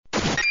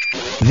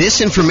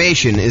This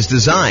information is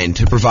designed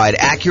to provide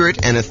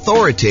accurate and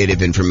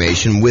authoritative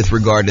information with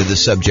regard to the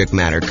subject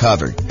matter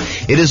covered.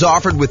 It is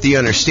offered with the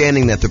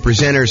understanding that the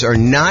presenters are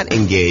not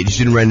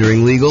engaged in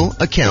rendering legal,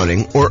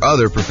 accounting, or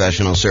other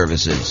professional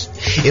services.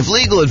 If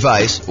legal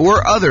advice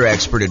or other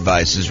expert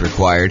advice is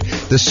required,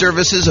 the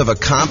services of a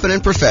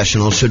competent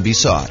professional should be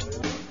sought.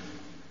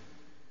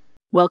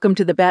 Welcome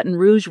to the Baton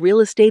Rouge Real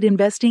Estate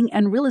Investing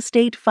and Real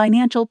Estate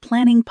Financial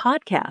Planning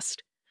Podcast.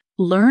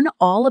 Learn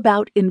all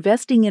about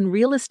investing in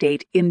real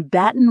estate in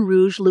Baton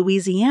Rouge,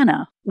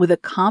 Louisiana, with a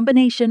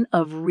combination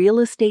of real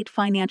estate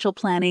financial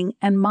planning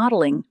and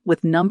modeling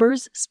with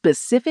numbers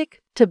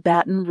specific to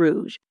Baton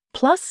Rouge,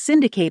 plus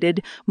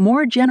syndicated,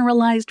 more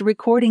generalized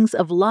recordings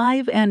of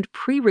live and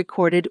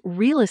pre-recorded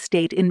real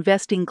estate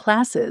investing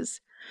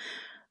classes.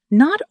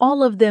 Not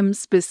all of them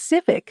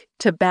specific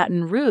to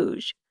Baton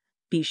Rouge.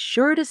 Be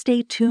sure to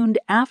stay tuned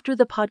after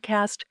the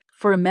podcast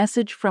for a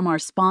message from our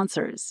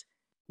sponsors.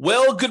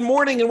 Well, good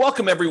morning and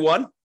welcome,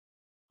 everyone.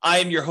 I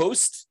am your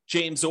host,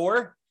 James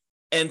Orr,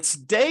 and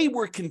today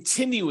we're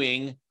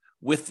continuing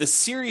with the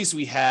series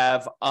we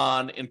have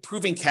on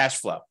improving cash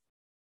flow.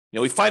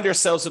 We find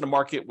ourselves in a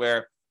market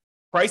where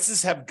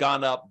prices have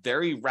gone up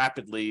very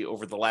rapidly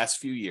over the last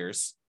few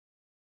years,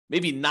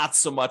 maybe not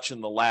so much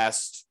in the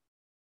last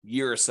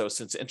year or so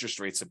since interest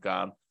rates have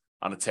gone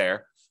on a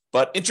tear,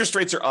 but interest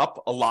rates are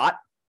up a lot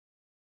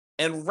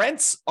and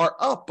rents are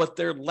up, but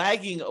they're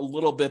lagging a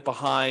little bit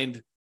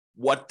behind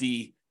what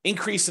the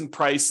increase in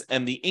price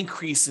and the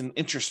increase in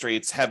interest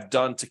rates have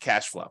done to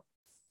cash flow,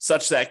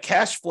 such that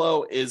cash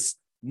flow is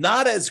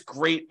not as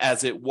great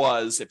as it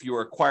was if you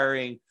were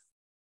acquiring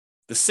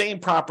the same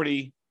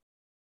property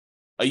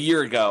a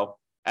year ago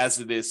as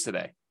it is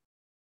today.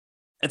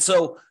 And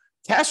so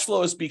cash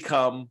flow has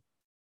become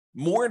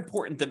more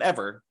important than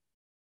ever,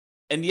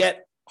 and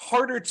yet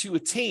harder to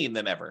attain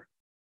than ever.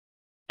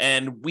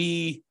 And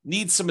we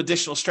need some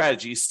additional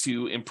strategies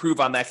to improve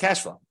on that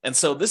cash flow. And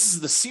so this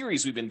is the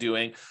series we've been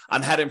doing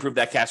on how to improve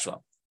that cash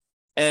flow.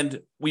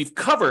 And we've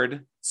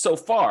covered so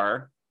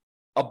far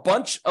a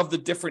bunch of the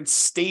different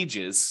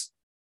stages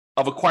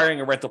of acquiring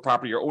a rental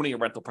property or owning a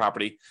rental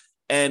property.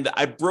 And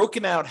I've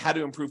broken out how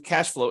to improve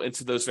cash flow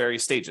into those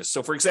various stages.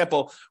 So for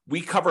example,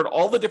 we covered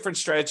all the different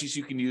strategies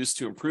you can use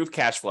to improve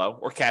cash flow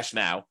or cash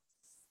now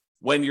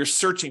when you're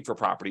searching for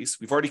properties.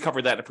 We've already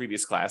covered that in a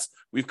previous class.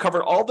 We've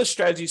covered all the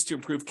strategies to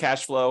improve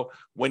cash flow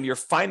when you're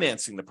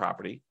financing the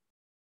property.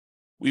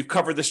 We've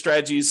covered the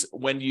strategies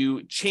when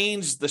you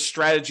change the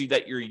strategy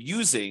that you're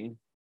using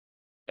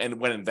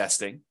and when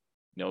investing,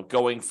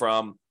 going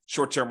from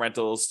short-term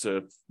rentals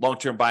to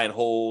long-term buy and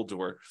hold,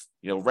 or,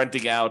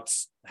 renting out,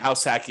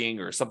 house hacking,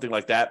 or something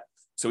like that.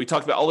 So we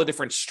talked about all the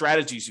different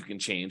strategies you can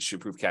change to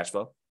improve cash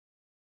flow.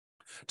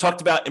 Talked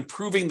about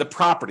improving the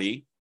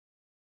property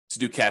to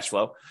do cash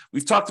flow.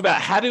 We've talked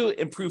about how to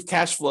improve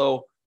cash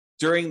flow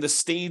during the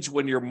stage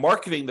when you're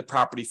marketing the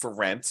property for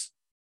rent.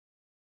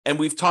 And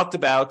we've talked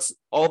about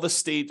all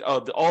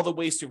the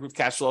ways to improve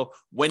cash flow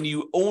when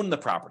you own the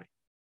property.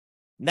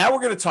 Now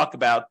we're going to talk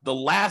about the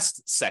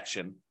last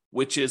section,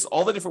 which is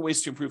all the different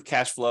ways to improve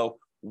cash flow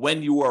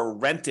when you are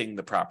renting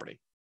the property.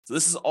 So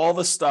this is all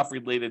the stuff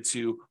related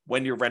to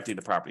when you're renting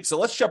the property. So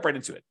let's jump right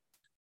into it.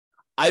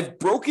 I've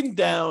broken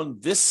down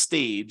this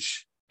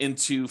stage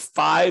into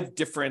 5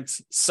 different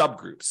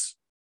subgroups.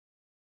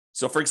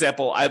 So for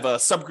example, I have a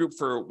subgroup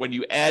for when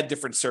you add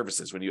different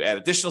services, when you add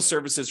additional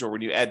services, or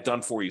when you add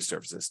done for you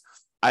services.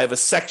 I have a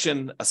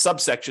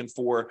subsection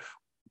for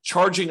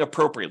charging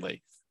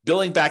appropriately,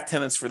 billing back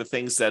tenants for the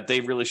things that they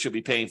really should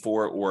be paying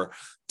for, or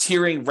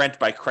tiering rent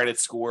by credit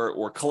score,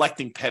 or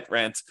collecting pet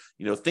rent,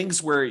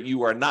 things where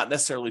you are not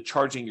necessarily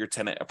charging your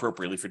tenant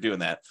appropriately for doing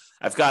that.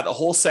 I've got a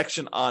whole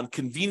section on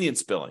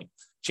convenience billing,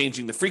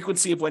 changing the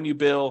frequency of when you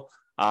bill,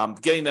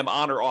 getting them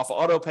on or off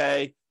auto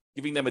pay,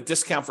 giving them a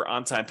discount for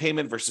on-time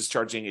payment versus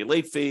charging a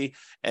late fee,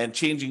 and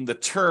changing the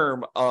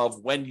term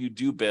of when you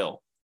do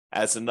bill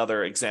as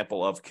another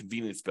example of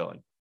convenience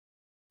billing.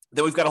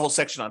 Then we've got a whole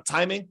section on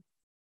timing,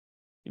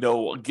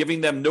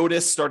 giving them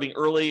notice starting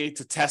early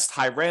to test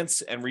high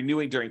rents and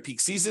renewing during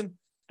peak season.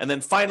 And then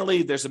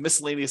finally, there's a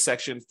miscellaneous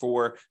section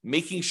for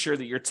making sure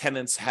that your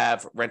tenants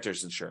have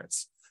renter's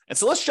insurance. And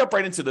so let's jump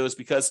right into those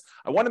because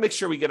I want to make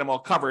sure we get them all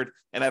covered,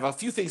 and I have a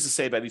few things to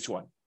say about each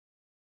one.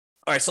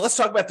 All right, so let's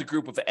talk about the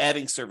group of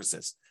adding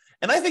services.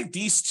 And I think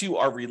these two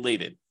are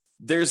related.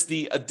 There's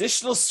the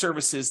additional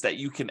services that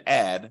you can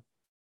add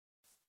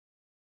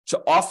to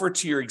offer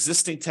to your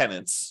existing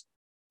tenants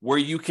where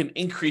you can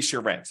increase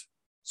your rent.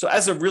 So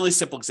as a really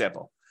simple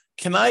example,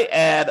 can I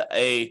add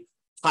a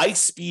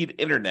high-speed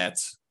internet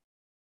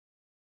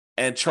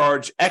and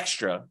charge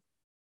extra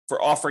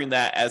for offering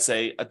that as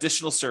an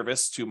additional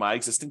service to my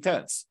existing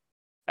tenants?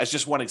 As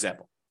just one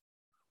example.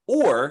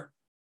 Or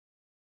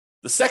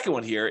the second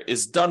one here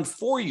is done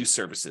for you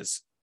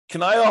services.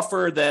 Can I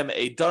offer them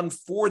a done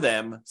for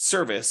them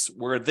service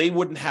where they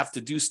wouldn't have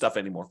to do stuff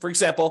anymore? For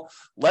example,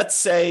 let's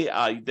say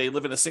they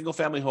live in a single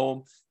family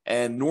home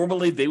And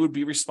normally they would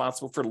be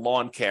responsible for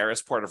lawn care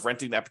as part of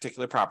renting that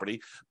particular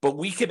property. But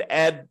we could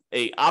add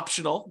a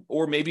optional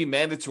or maybe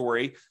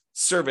mandatory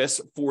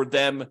service for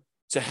them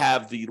to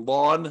have the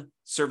lawn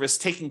service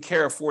taken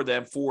care of for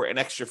them for an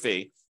extra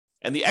fee.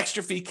 And the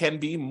extra fee can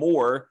be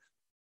more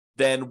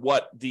than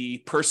what the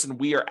person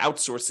we are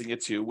outsourcing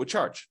it to would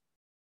charge.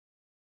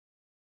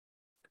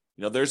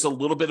 There's a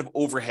little bit of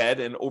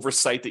overhead and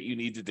oversight that you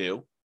need to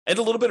do, and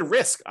a little bit of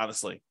risk,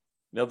 honestly,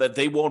 that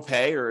they won't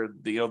pay, or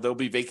there'll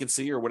be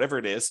vacancy or whatever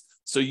it is.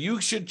 So you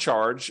should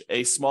charge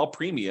a small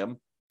premium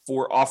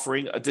for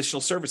offering additional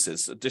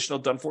services, additional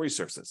done-for-you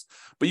services.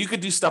 But you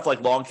could do stuff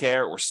like lawn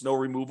care or snow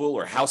removal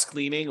or house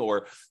cleaning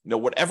or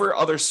whatever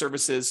other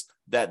services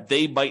that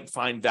they might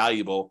find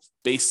valuable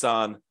based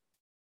on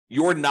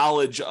your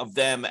knowledge of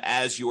them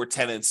as your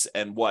tenants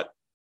and what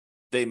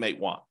they might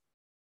want.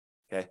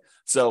 Okay,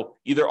 so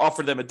either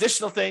offer them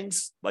additional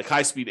things like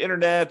high-speed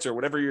internet or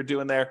whatever you're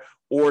doing there,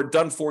 or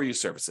done-for-you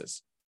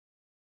services.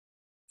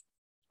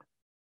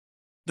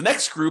 The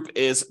next group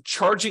is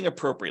charging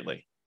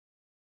appropriately.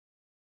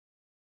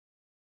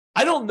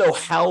 I don't know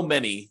how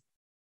many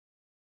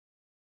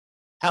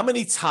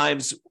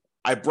times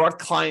I brought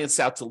clients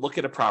out to look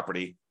at a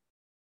property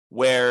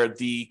where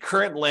the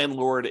current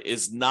landlord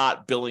is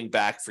not billing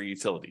back for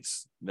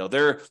utilities.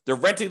 They're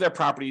renting their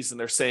properties and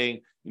they're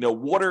saying,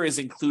 water is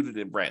included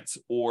in rent,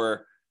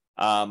 or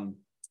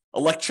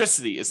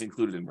electricity is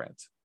included in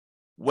rent,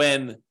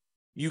 when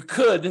you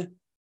could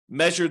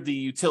measure the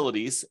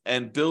utilities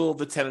and bill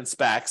the tenants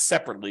back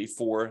separately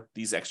for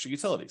these extra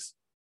utilities.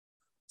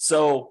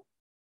 So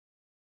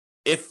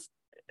if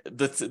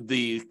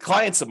the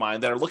clients of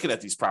mine that are looking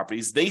at these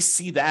properties, they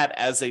see that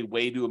as a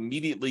way to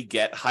immediately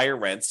get higher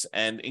rents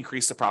and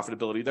increase the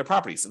profitability of their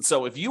properties. And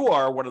so if you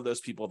are one of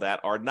those people that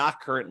are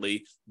not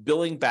currently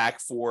billing back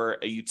for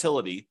a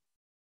utility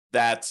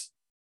that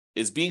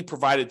is being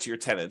provided to your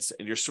tenants,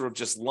 and you're sort of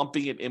just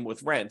lumping it in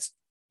with rent,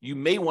 you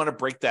may want to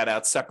break that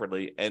out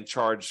separately and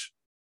charge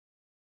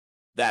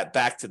that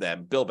back to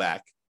them, bill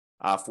back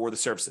for the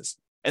services.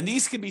 And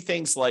these can be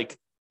things like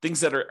things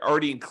that are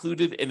already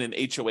included in an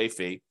HOA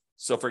fee.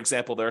 So, for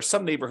example, there are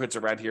some neighborhoods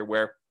around here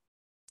where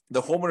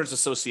the homeowners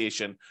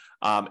association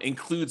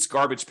includes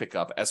garbage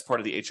pickup as part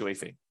of the HOA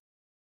fee.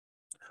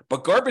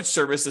 But garbage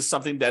service is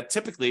something that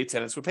typically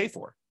tenants would pay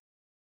for.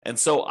 And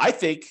so I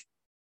think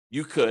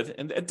you could,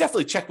 and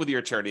definitely check with your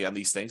attorney on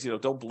these things,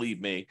 don't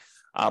believe me,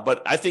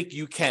 but I think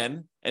you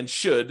can and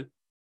should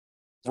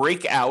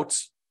break out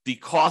the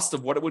cost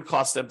of what it would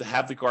cost them to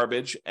have the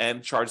garbage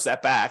and charge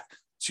that back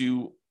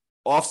to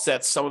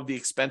offset some of the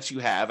expense you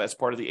have as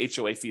part of the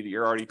HOA fee that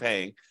you're already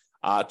paying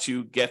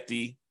to get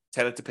the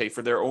tenant to pay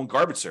for their own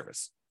garbage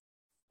service.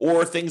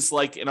 Or things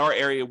like in our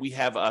area, we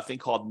have a thing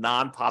called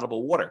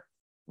non-potable water,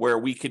 where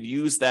we can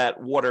use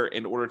that water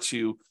in order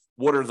to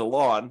water the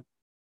lawn.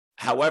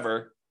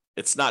 However,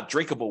 it's not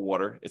drinkable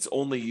water. It's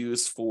only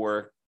used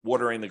for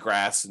watering the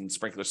grass and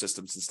sprinkler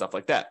systems and stuff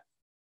like that.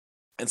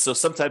 And so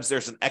sometimes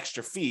there's an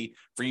extra fee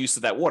for use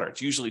of that water.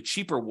 It's usually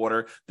cheaper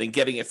water than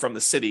getting it from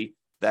the city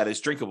that is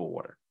drinkable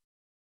water.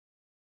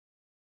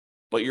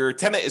 But your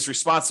tenant is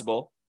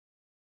responsible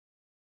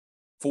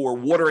for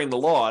watering the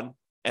lawn,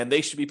 and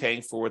they should be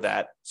paying for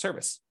that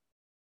service.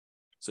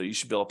 So you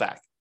should bill it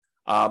back.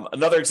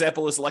 Another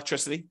example is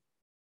electricity.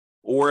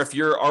 Or if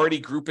you're already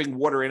grouping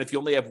water in, if you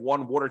only have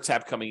one water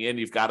tap coming in,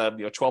 you've got a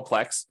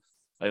 12-plex.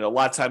 A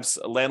lot of times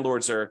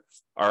landlords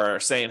are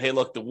saying, hey,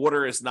 look, the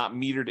water is not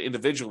metered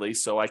individually,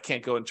 so I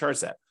can't go and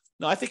charge that.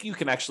 No, I think you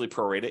can actually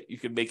prorate it. You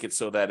can make it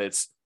so that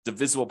it's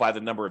divisible by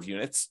the number of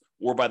units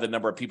or by the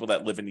number of people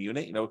that live in the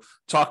unit.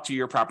 Talk to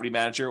your property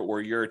manager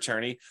or your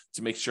attorney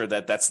to make sure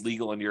that that's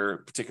legal in your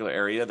particular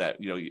area, that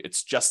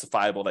it's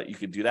justifiable that you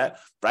can do that.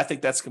 But I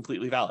think that's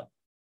completely valid.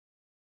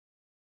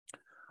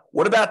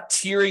 What about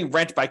tiering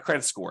rent by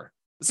credit score?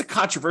 It's a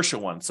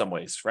controversial one in some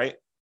ways, right?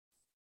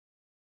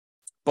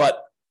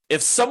 But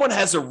if someone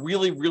has a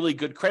really, really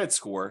good credit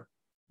score,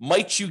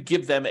 might you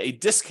give them a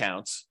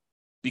discount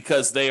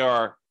because they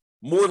are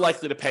more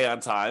likely to pay on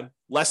time,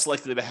 less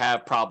likely to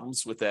have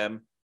problems with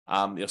them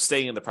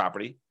staying in the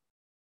property?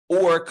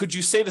 Or could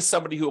you say to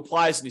somebody who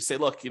applies and you say,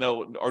 look,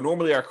 or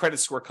normally our credit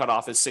score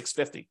cutoff is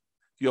 650. If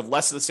you have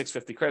less than a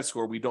 650 credit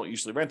score, we don't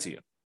usually rent to you.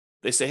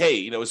 They say, hey,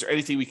 is there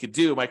anything we could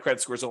do? My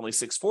credit score is only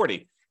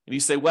 640. And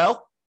you say,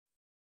 well,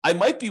 I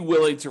might be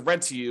willing to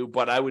rent to you,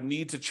 but I would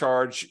need to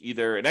charge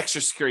either an extra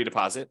security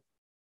deposit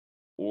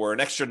or an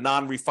extra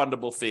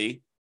non-refundable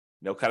fee,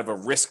 kind of a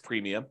risk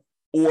premium,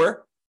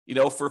 or,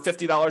 for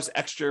 $50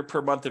 extra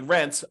per month in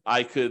rent,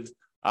 I could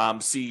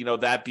see,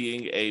 that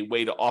being a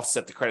way to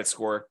offset the credit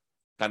score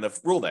kind of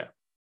rule there.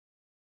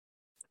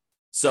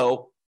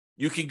 So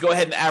you can go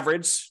ahead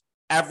and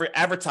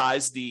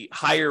advertise the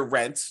higher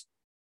rent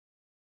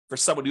for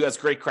someone who has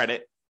great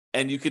credit,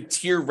 and you could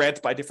tier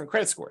rent by different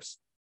credit scores.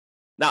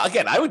 Now,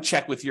 again, I would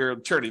check with your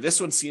attorney. This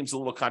one seems a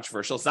little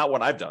controversial. It's not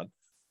what I've done.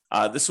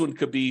 This one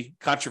could be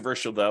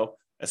controversial, though,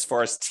 as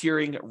far as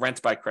tiering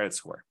rent by credit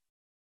score.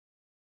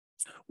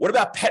 What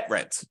about pet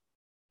rent?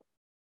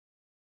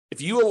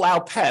 If you allow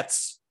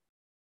pets,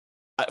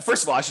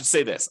 First of all, I should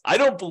say this. I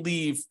don't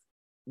believe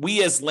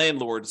we as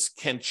landlords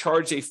can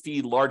charge a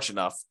fee large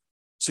enough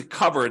to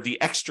cover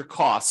the extra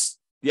costs,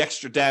 the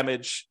extra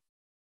damage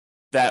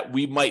that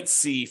we might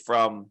see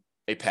from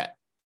a pet.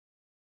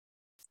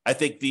 I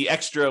think the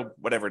extra,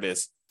 whatever it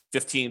is,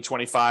 $15,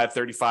 $25,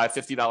 $35,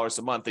 $50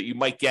 a month that you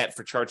might get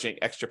for charging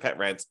extra pet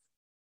rent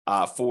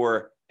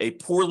for a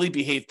poorly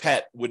behaved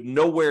pet would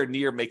nowhere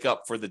near make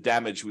up for the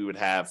damage we would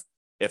have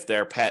if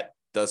their pet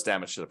does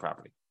damage to the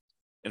property.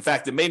 In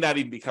fact, it may not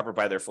even be covered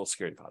by their full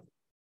security deposit.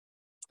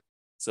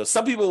 So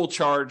some people will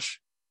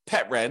charge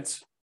pet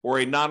rent or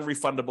a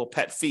non-refundable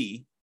pet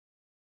fee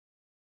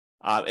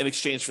in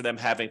exchange for them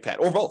having pet,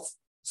 or both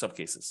in some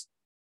cases.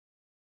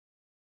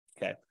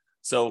 Okay,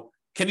 so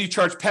can you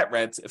charge pet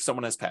rent if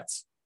someone has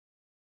pets?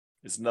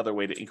 Is another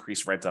way to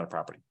increase rent on a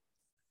property.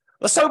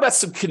 Let's talk about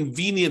some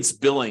convenience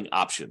billing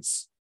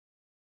options.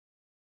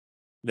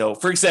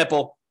 For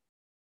example,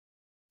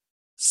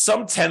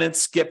 some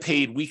tenants get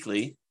paid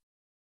weekly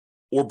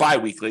or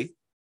biweekly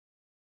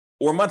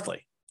or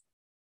monthly.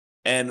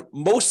 And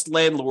most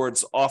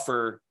landlords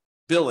offer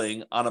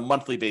billing on a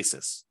monthly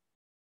basis.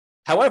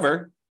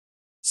 However,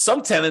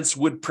 some tenants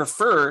would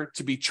prefer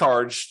to be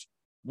charged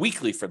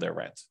weekly for their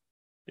rent.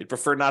 They'd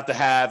prefer not to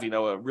have,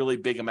 a really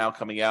big amount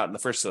coming out in the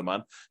first of the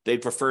month.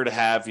 They'd prefer to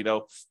have,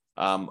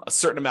 a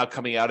certain amount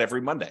coming out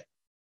every Monday.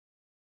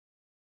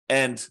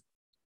 And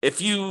if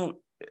you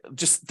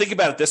just think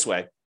about it this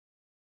way,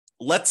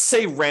 let's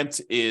say rent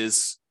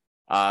is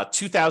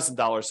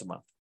 $2,000 a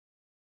month.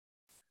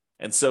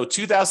 And so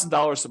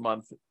 $2,000 a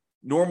month,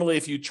 normally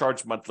if you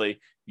charge monthly,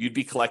 you'd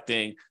be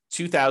collecting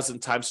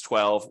 $2,000 times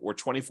 12 or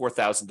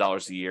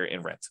 $24,000 a year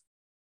in rent.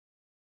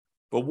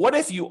 But what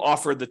if you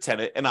offered the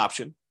tenant an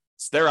option?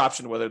 It's their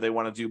option whether they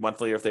want to do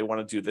monthly or if they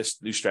want to do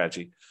this new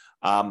strategy.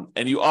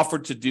 And you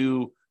offered to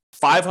do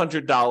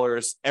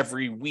 $500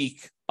 every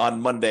week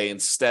on Monday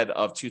instead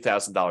of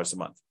 $2,000 a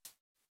month.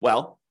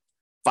 Well,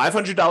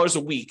 $500 a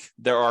week,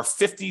 there are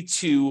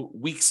 52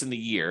 weeks in the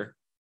year.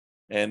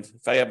 And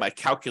if I have my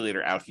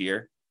calculator out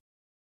here,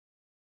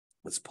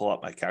 let's pull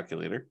up my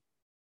calculator.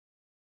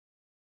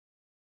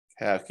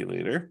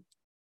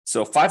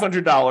 So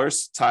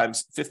 $500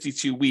 times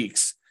 52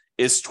 weeks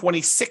is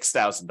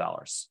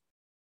 $26,000.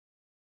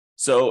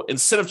 So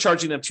instead of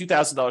charging them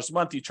 $2,000 a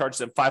month, you charge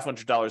them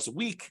 $500 a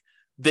week.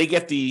 They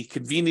get the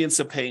convenience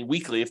of paying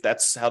weekly if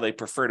that's how they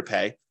prefer to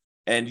pay.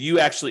 And you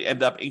actually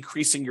end up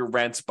increasing your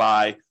rent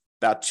by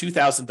about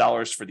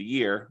 $2,000 for the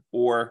year,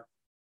 or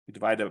you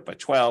divide it by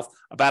 12,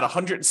 about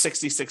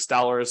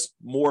 $166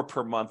 more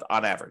per month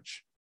on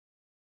average.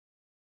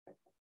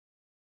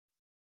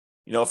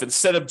 If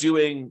instead of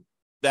doing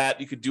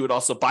that, you could do it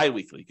also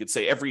biweekly. You could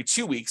say every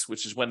 2 weeks,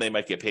 which is when they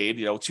might get paid,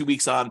 2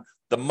 weeks on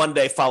the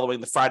Monday following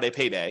the Friday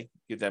payday,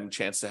 give them a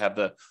chance to have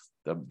the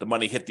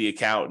money hit the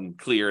account and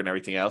clear and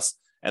everything else.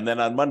 And then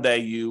on Monday,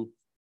 you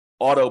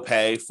auto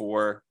pay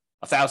for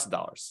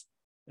 $1,000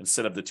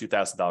 instead of the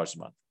 $2,000 a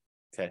month.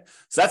 Okay,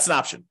 so that's an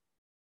option.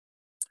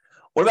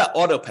 What about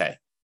auto pay?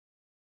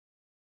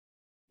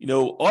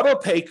 Auto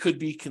pay could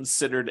be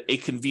considered a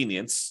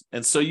convenience.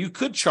 And so you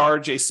could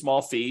charge a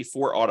small fee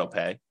for auto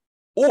pay.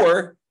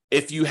 Or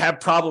if you have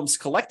problems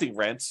collecting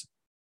rent,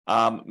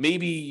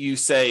 maybe you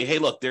say, hey,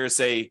 look, there's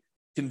a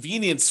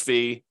convenience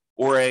fee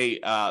or a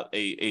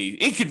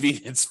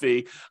inconvenience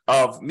fee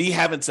of me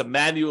having to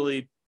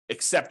manually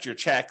accept your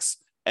checks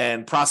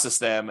and process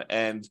them.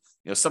 And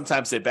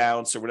sometimes they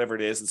bounce or whatever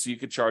it is. And so you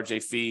could charge a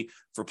fee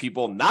for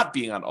people not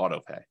being on auto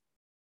pay.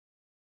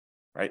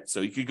 Right.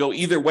 So you could go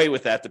either way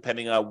with that,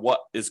 depending on what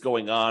is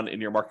going on in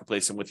your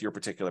marketplace and with your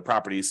particular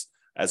properties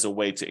as a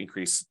way to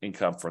increase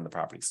income from the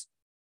properties.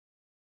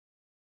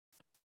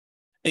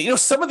 And,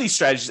 some of these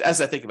strategies, as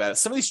I think about it,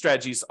 some of these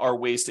strategies are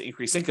ways to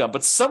increase income,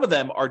 but some of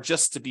them are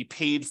just to be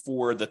paid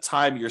for the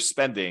time you're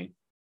spending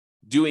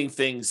doing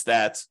things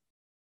that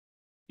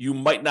you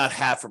might not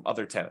have from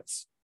other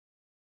tenants.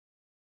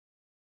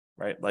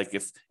 Right? Like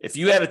if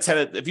you had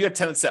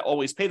tenants that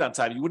always paid on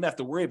time, you wouldn't have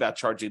to worry about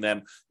charging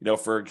them,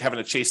 for having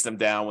to chase them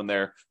down when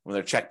their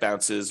check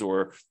bounces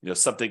or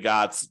something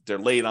they're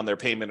late on their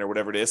payment or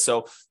whatever it is.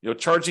 So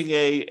charging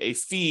a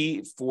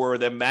fee for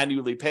them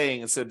manually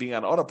paying instead of being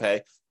on auto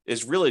pay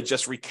is really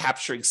just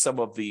recapturing some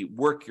of the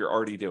work you're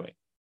already doing.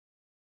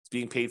 It's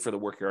being paid for the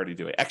work you're already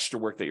doing, extra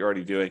work that you're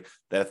already doing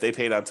that if they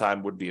paid on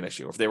time wouldn't be an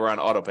issue. If they were on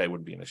auto pay,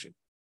 wouldn't be an issue.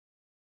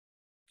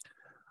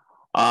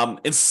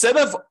 Instead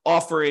of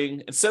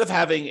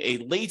having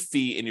a late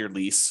fee in your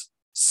lease,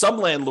 some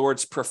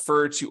landlords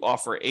prefer to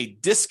offer a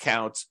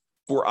discount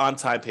for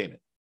on-time payment.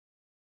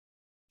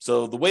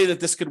 So the way that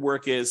this could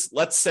work is,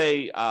 let's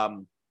say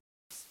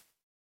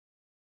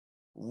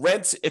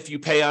rent, if you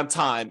pay on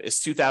time, is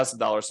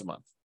 $2,000 a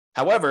month.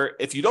 However,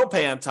 if you don't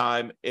pay on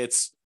time,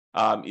 it's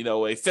a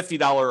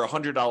 $50 or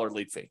 $100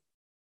 late fee.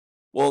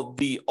 Well,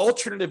 the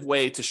alternative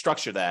way to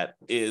structure that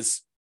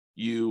is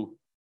you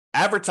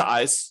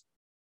advertise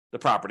the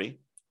property,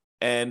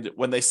 and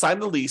when they sign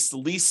the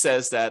lease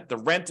says that the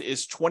rent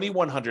is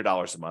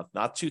 $2,100 a month,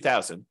 not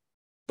 $2,000,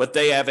 but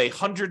they have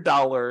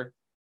 $100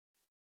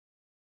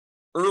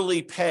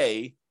 early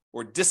pay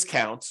or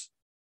discount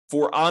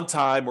for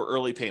on-time or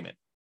early payment.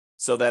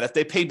 So that if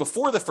they pay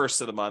before the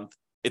first of the month,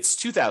 it's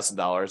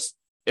 $2,000.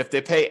 If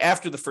they pay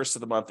after the first of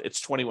the month,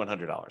 it's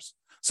 $2,100.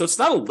 So it's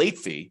not a late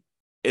fee.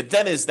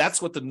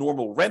 That's what the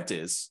normal rent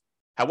is.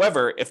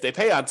 However, if they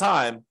pay on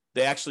time,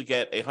 they actually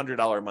get a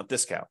 $100 a month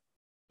discount.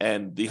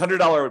 And the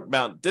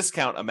 $100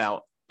 discount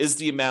amount is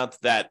the amount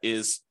that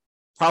is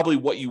probably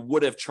what you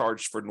would have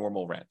charged for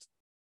normal rent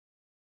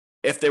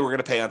if they were going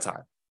to pay on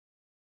time.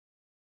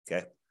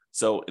 Okay.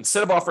 So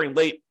instead of offering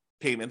late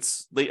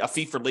payments, a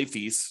fee for late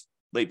fees,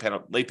 late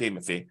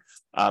payment fee,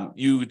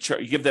 you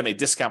give them a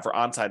discount for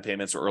on-time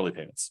payments or early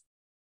payments.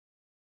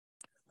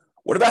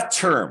 What about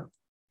term?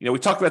 We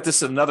talked about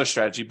this in another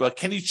strategy, but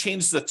can you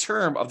change the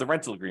term of the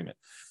rental agreement?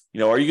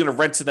 Are you going to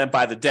rent to them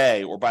by the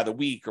day or by the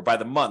week or by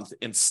the month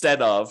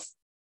instead of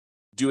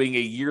doing a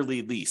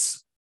yearly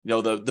lease?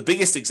 The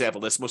biggest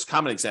example, this most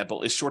common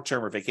example, is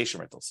short-term or vacation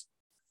rentals.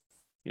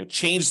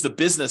 Change the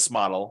business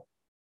model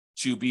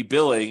to be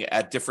billing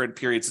at different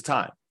periods of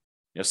time.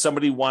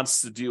 Somebody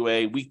wants to do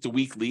a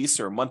week-to-week lease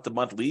or a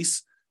month-to-month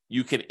lease,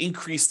 you can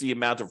increase the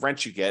amount of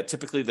rent you get.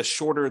 Typically, the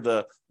shorter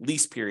the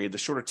lease period, the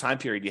shorter time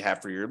period you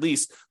have for your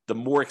lease, the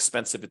more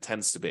expensive it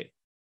tends to be.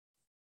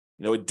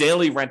 A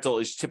daily rental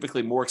is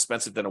typically more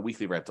expensive than a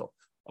weekly rental.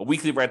 A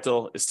weekly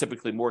rental is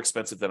typically more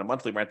expensive than a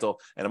monthly rental,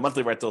 and a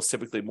monthly rental is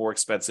typically more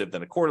expensive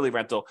than a quarterly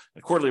rental,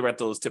 and a quarterly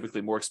rental is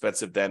typically more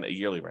expensive than a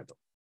yearly rental.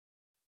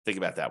 Think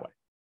about it that way.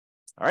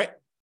 All right?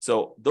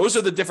 So those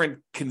are the different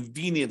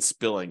convenience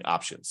billing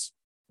options.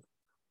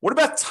 What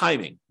about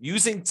timing?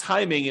 Using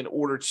timing in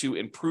order to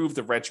improve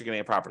the rent you're getting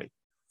at property.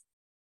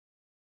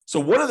 So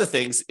one of the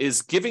things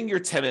is giving your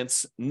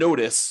tenants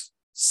notice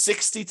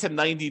 60 to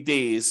 90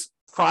 days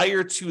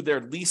prior to their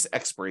lease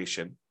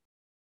expiration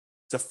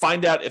to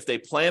find out if they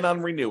plan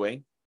on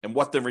renewing and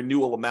what the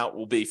renewal amount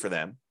will be for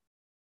them.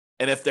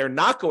 And if they're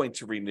not going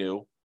to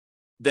renew,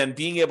 then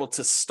being able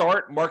to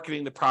start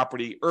marketing the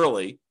property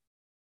early,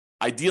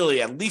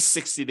 ideally at least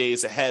 60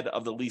 days ahead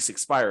of the lease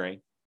expiring,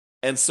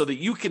 and so that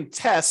you can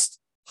test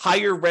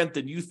higher rent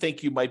than you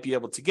think you might be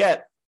able to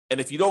get.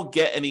 And if you don't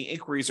get any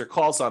inquiries or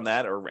calls on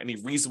that, or any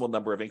reasonable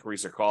number of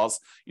inquiries or calls,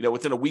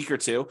 within a week or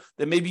two,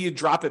 then maybe you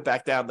drop it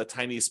back down the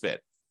tiniest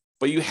bit.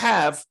 But you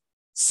have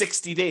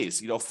 60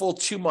 days, full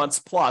 2 months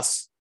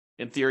plus,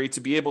 in theory, to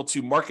be able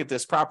to market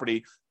this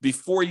property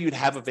before you'd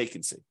have a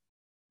vacancy.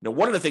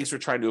 One of the things we're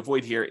trying to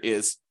avoid here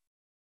is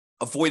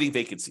avoiding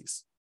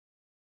vacancies.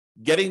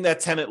 Getting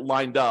that tenant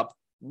lined up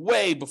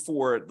way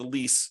before the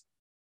lease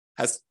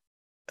has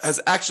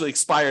actually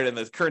expired and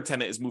the current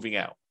tenant is moving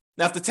out.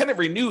 Now, if the tenant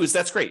renews,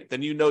 that's great.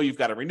 Then you've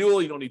got a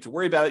renewal. You don't need to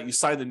worry about it. You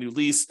sign the new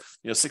lease,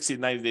 60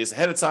 to 90 days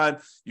ahead of time.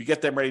 You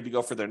get them ready to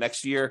go for their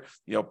next year.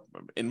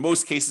 In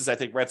most cases, I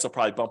think rents will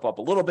probably bump up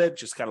a little bit,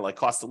 just kind of like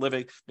cost of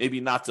living, maybe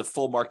not to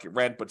full market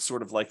rent, but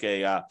sort of like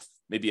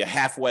maybe a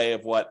halfway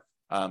of what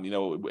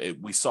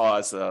we saw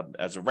as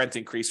a rent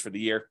increase for the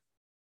year.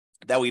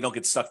 That way you don't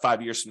get stuck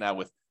 5 years from now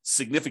with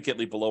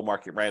significantly below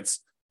market rents.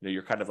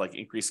 You're kind of like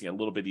increasing a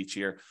little bit each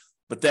year.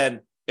 But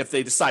then if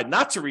they decide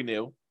not to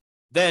renew,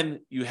 then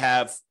you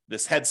have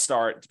this head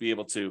start to be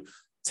able to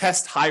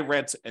test high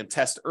rent and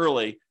test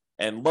early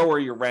and lower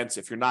your rents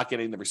if you're not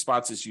getting the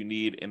responses you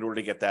need in order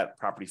to get that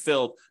property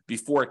filled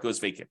before it goes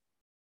vacant.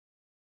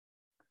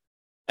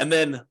 And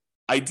then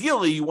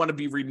ideally, you want to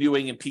be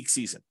renewing in peak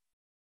season.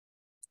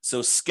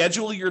 So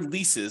schedule your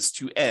leases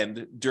to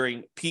end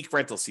during peak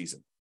rental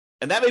season.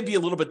 And that may be a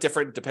little bit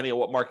different depending on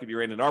what market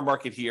you're in. In our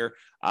market here,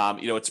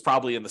 it's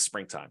probably in the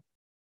springtime,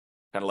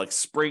 kind of like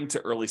spring to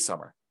early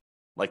summer,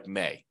 like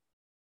May.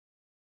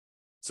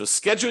 So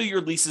schedule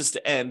your leases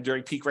to end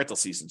during peak rental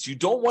seasons. You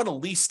don't want a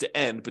lease to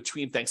end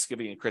between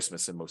Thanksgiving and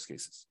Christmas in most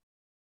cases.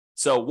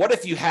 So what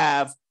if you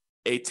have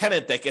a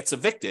tenant that gets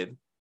evicted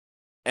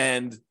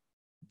and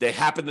they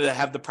happen to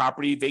have the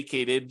property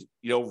vacated,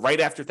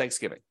 right after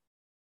Thanksgiving?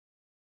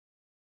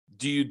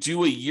 Do you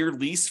do a year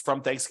lease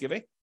from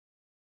Thanksgiving?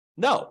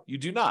 No, you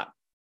do not.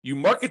 You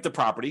market the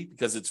property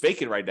because it's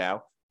vacant right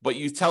now, but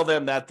you tell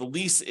them that the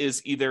lease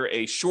is either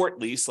a short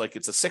lease, like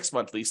it's a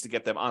 6-month lease to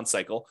get them on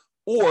cycle,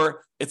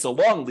 or it's a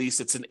long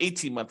lease, it's an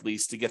 18-month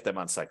lease to get them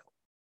on cycle.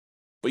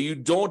 But you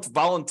don't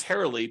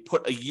voluntarily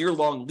put a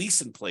year-long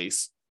lease in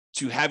place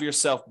to have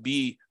yourself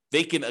be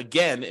vacant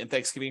again in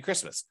Thanksgiving and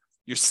Christmas.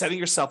 You're setting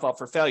yourself up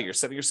for failure. You're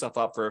setting yourself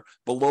up for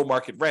below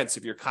market rents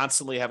if you're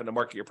constantly having to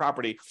market your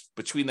property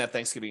between that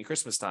Thanksgiving and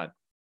Christmas time.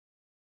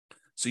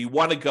 So you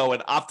want to go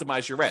and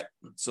optimize your rent.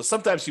 So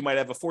sometimes you might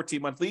have a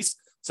 14-month lease.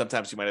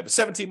 Sometimes you might have a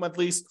 17-month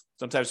lease.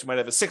 Sometimes you might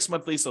have a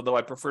 6-month lease, although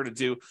I prefer to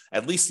do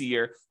at least a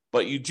year.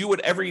 But you do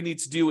whatever you need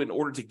to do in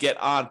order to get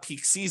on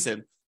peak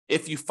season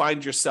if you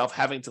find yourself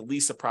having to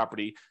lease a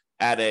property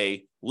at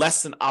a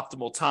less than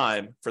optimal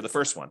time for the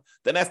first one.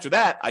 Then after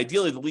that,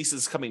 ideally, the lease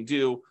is coming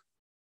due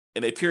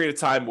in a period of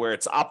time where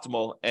it's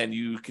optimal and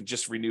you can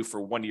just renew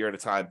for 1 year at a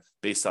time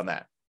based on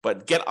that.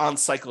 But get on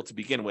cycle to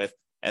begin with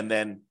and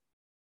then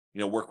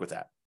work with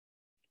that.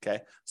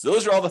 Okay. So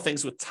those are all the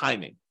things with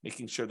timing,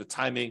 making sure the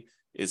timing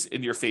is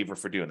in your favor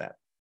for doing that.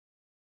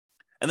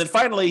 And then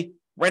finally,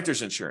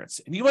 renter's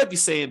insurance. And you might be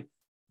saying,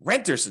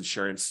 Renter's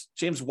insurance.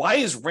 James, why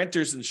is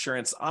renter's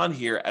insurance on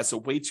here as a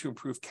way to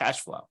improve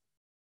cash flow?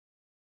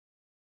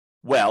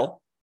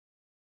 Well,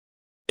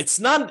 it's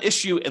not an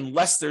issue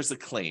unless there's a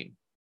claim,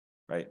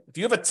 right? If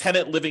you have a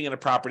tenant living in a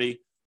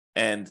property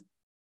and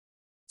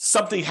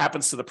something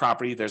happens to the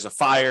property, there's a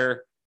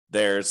fire,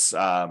 there's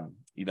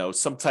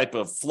some type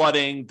of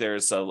flooding,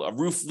 there's a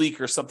roof leak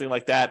or something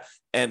like that,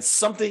 and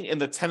something in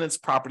the tenant's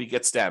property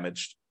gets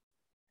damaged,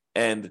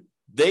 and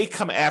they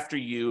come after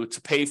you to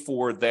pay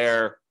for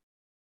their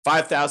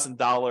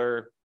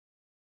 $5,000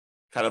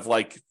 kind of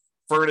like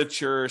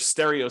furniture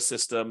stereo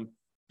system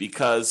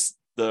because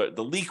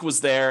the leak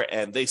was there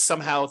and they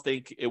somehow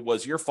think it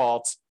was your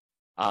fault.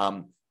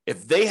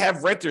 If they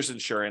have renter's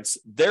insurance,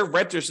 their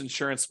renter's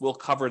insurance will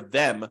cover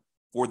them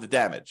for the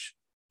damage.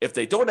 If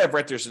they don't have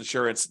renter's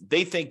insurance,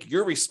 they think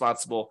you're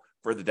responsible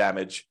for the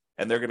damage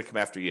and they're going to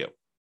come after you.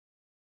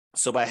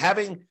 So by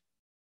having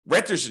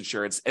renter's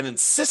insurance and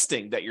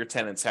insisting that your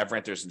tenants have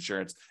renter's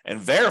insurance and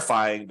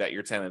verifying that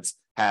your tenants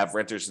have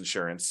renter's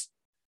insurance,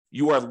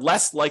 you are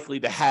less likely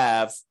to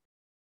have,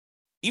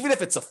 even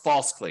if it's a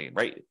false claim,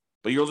 right?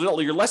 But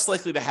you're less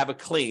likely to have a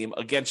claim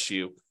against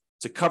you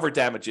to cover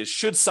damages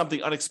should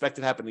something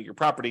unexpected happen to your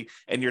property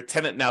and your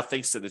tenant now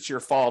thinks that it's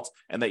your fault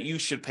and that you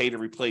should pay to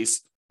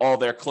replace all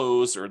their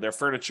clothes or their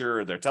furniture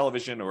or their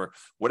television or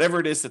whatever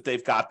it is that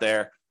they've got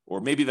there. Or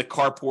maybe the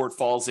carport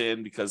falls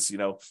in because,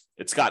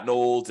 it's gotten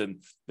old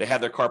and they have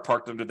their car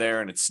parked under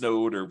there and it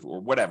snowed or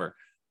whatever,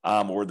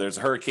 or there's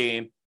a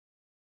hurricane.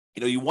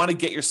 You want to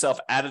get yourself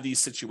out of these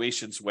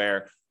situations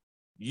where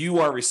you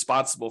are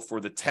responsible for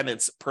the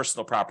tenant's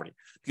personal property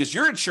because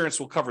your insurance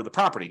will cover the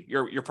property,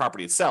 your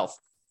property itself,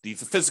 the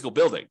physical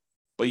building.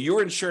 But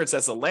your insurance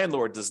as a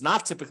landlord does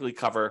not typically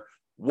cover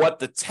what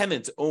the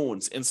tenant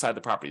owns inside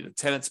the property, the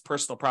tenant's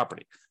personal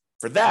property.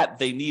 For that,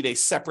 they need a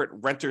separate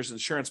renter's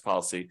insurance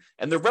policy,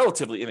 and they're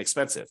relatively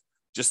inexpensive.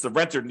 Just the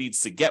renter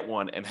needs to get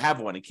one and have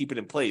one and keep it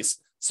in place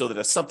so that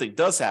if something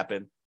does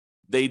happen,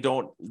 they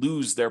don't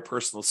lose their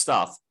personal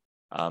stuff.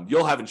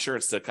 You'll have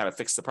insurance to kind of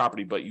fix the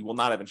property, but you will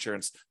not have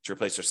insurance to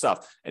replace your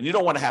stuff. And you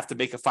don't want to have to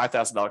make a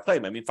 $5,000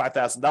 claim. I mean,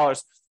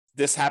 $5,000,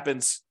 this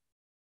happens,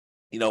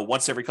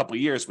 once every couple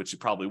of years, which it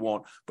probably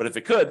won't. But if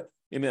it could,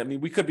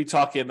 we could be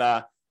talking,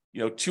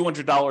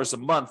 $200 a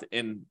month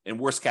in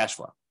worst cash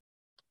flow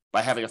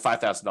by having a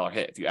 $5,000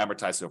 hit if you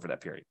amortize it over that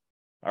period.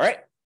 All right.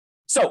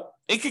 So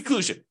in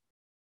conclusion,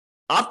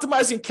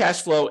 optimizing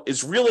cash flow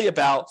is really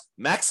about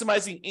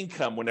maximizing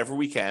income whenever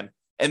we can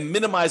and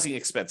minimizing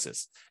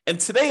expenses. And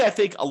today, I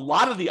think a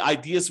lot of the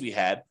ideas we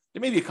had,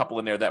 there may be a couple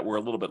in there that were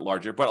a little bit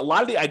larger, but a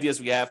lot of the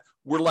ideas we have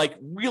were like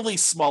really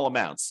small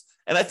amounts.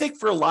 And I think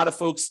for a lot of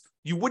folks,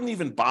 you wouldn't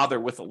even bother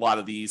with a lot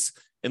of these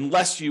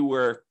unless you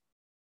were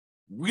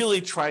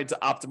really trying to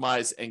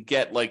optimize and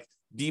get like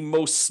the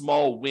most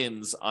small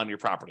wins on your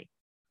property.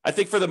 I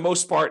think for the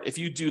most part, if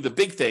you do the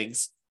big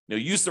things,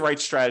 use the right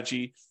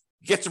strategy,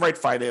 get the right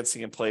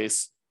financing in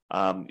place,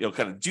 kind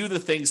of do the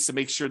things to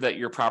make sure that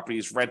your property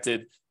is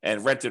rented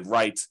and rented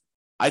right.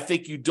 I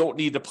think you don't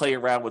need to play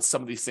around with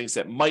some of these things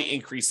that might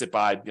increase it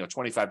by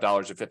 $25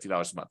 or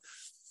 $50 a month.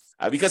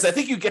 Because I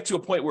think you get to a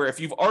point where if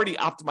you've already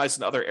optimized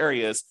in other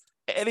areas,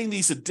 adding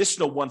these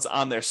additional ones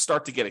on there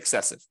start to get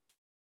excessive.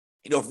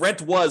 If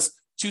rent was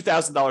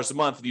 $2,000 a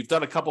month and you've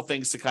done a couple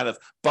things to kind of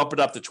bump it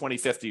up to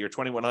 $2,050 or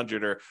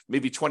 $2,100 or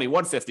maybe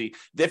 $2,150,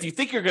 then if you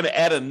think you're going to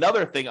add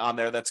another thing on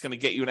there that's going to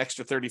get you an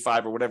extra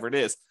 $35 or whatever it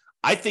is,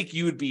 I think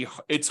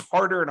it's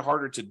harder and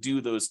harder to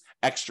do those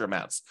extra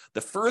amounts.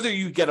 The further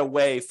you get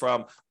away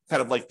from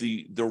kind of like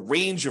the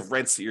range of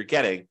rents that you're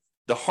getting,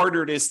 the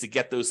harder it is to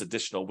get those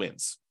additional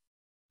wins,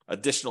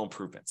 additional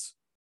improvements.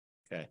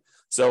 Okay.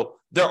 So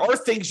there are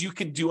things you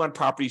can do on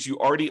properties you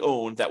already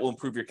own that will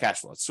improve your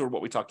cash flow. That's sort of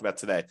what we talked about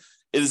today.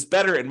 It is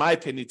better, in my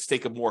opinion, to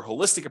take a more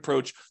holistic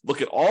approach,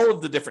 look at all of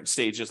the different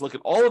stages, look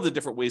at all of the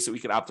different ways that we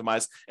can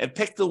optimize, and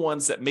pick the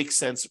ones that make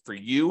sense for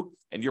you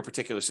and your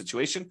particular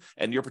situation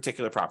and your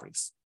particular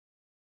properties.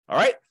 All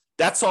right,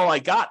 that's all I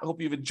got. I hope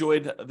you've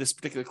enjoyed this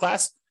particular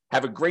class.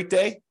 Have a great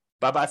day.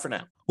 Bye-bye for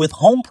now. With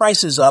home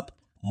prices up,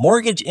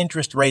 mortgage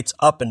interest rates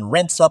up, and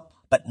rents up,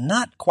 but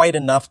not quite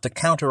enough to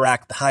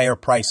counteract the higher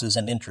prices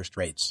and interest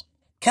rates.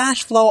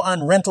 Cash flow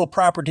on rental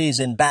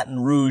properties in Baton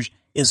Rouge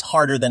is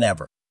harder than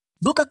ever.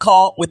 Book a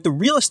call with the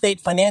Real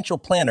Estate Financial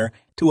Planner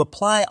to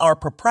apply our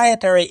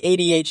proprietary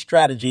 88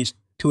 strategies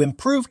to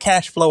improve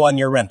cash flow on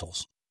your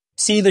rentals.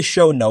 See the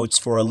show notes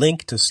for a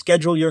link to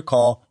schedule your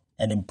call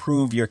and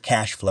improve your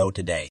cash flow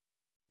today.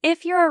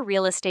 If you're a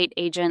real estate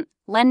agent,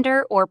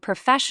 lender, or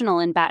professional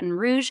in Baton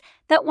Rouge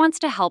that wants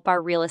to help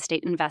our real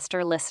estate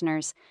investor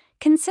listeners,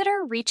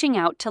 consider reaching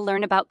out to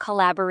learn about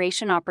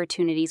collaboration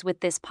opportunities with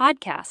this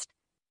podcast.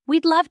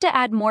 We'd love to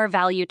add more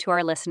value to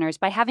our listeners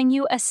by having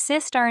you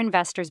assist our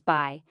investors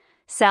buy,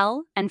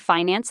 sell, and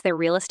finance their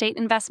real estate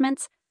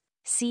investments.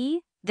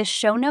 See the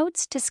show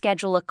notes to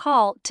schedule a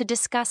call to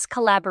discuss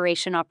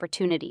collaboration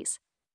opportunities.